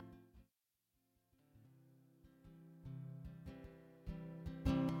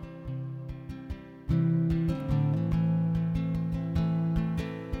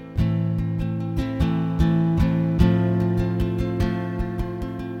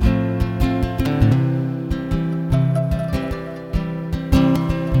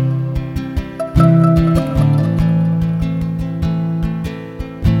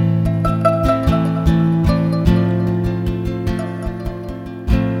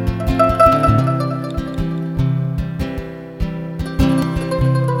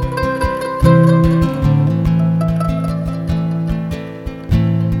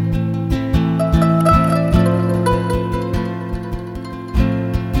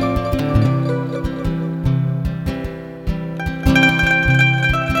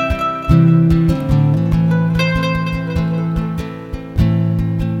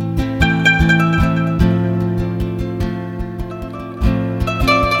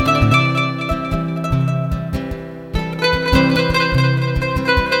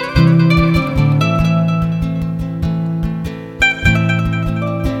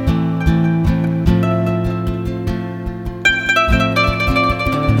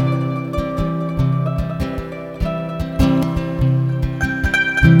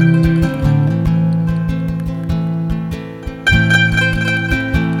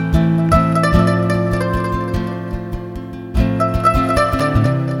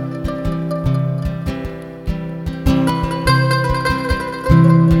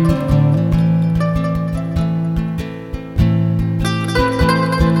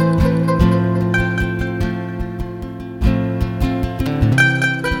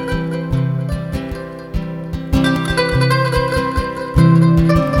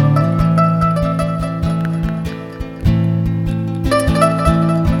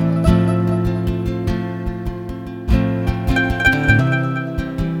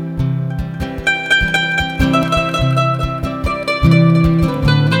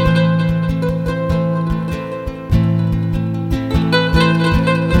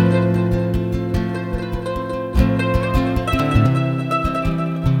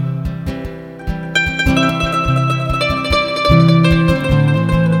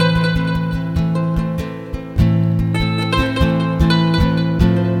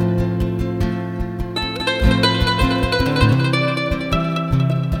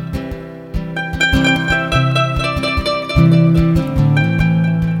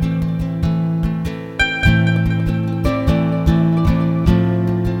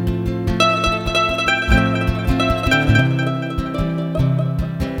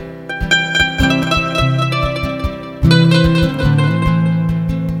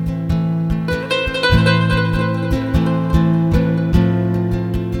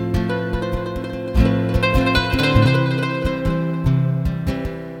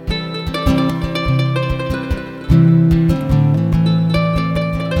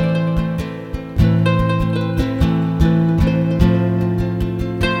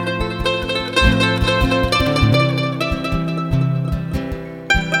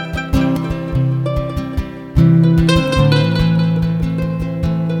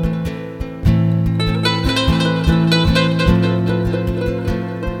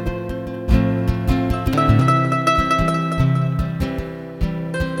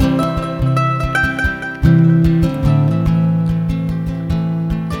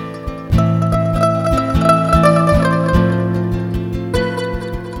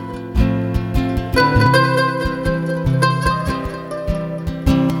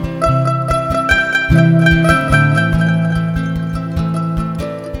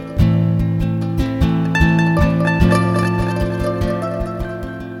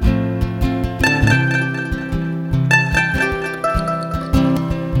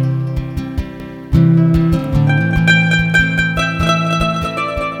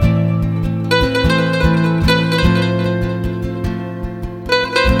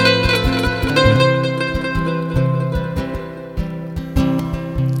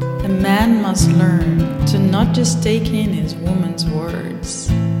Must learn to not just take in his woman's words.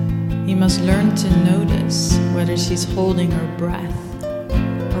 He must learn to notice whether she's holding her breath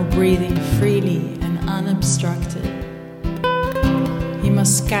or breathing freely and unobstructed. He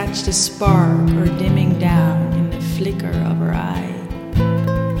must catch the spark or dimming down in the flicker of her eye.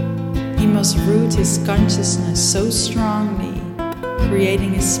 He must root his consciousness so strongly,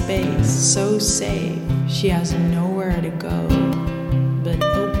 creating a space so safe she has nowhere to go but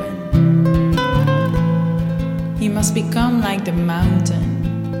open. He must become like the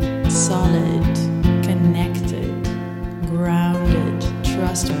mountain, solid, connected, grounded,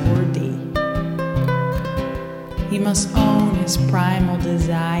 trustworthy. He must own his primal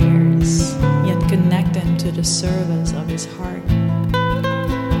desires, yet connect them to the service of his heart.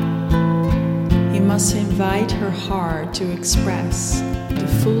 He must invite her heart to express the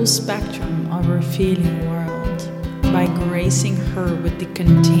full spectrum of her feeling world by gracing her with the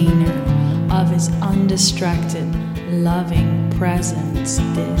container of his undistracted, loving presence.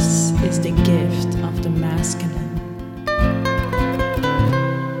 This is the gift of the masculine.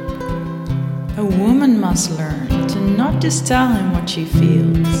 A woman must learn to not just tell him what she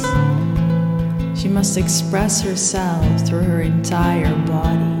feels. She must express herself through her entire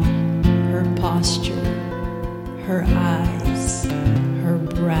body, her posture, her eyes, her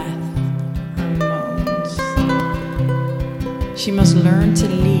breath, her moans. She must learn to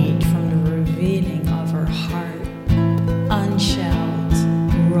lead from the revealing of her heart, unshelled,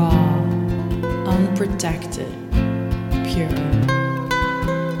 raw, unprotected, pure.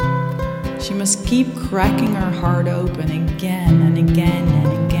 She must keep cracking her heart open again and again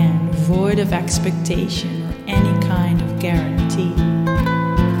and again, void of expectation or any kind of guarantee.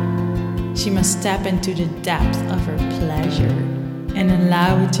 She must step into the depth of her pleasure and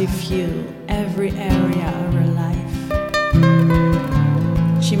allow it to fuel every area of her life.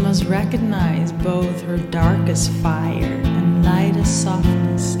 She must recognize both her darkest fire and lightest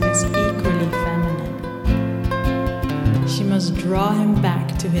softness as equally feminine. She must draw him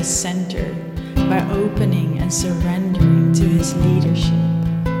back to his center by opening and surrendering to his leadership.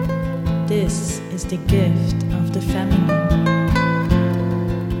 This is the gift of the feminine.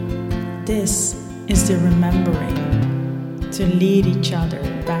 This is the remembering to lead each other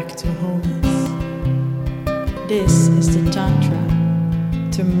back to wholeness. This is the Tantra,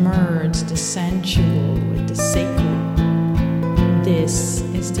 to merge the sensual with the sacred. This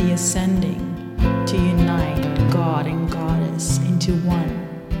is the ascending, to unite God and Goddess into one.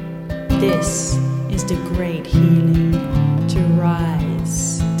 This is the great healing.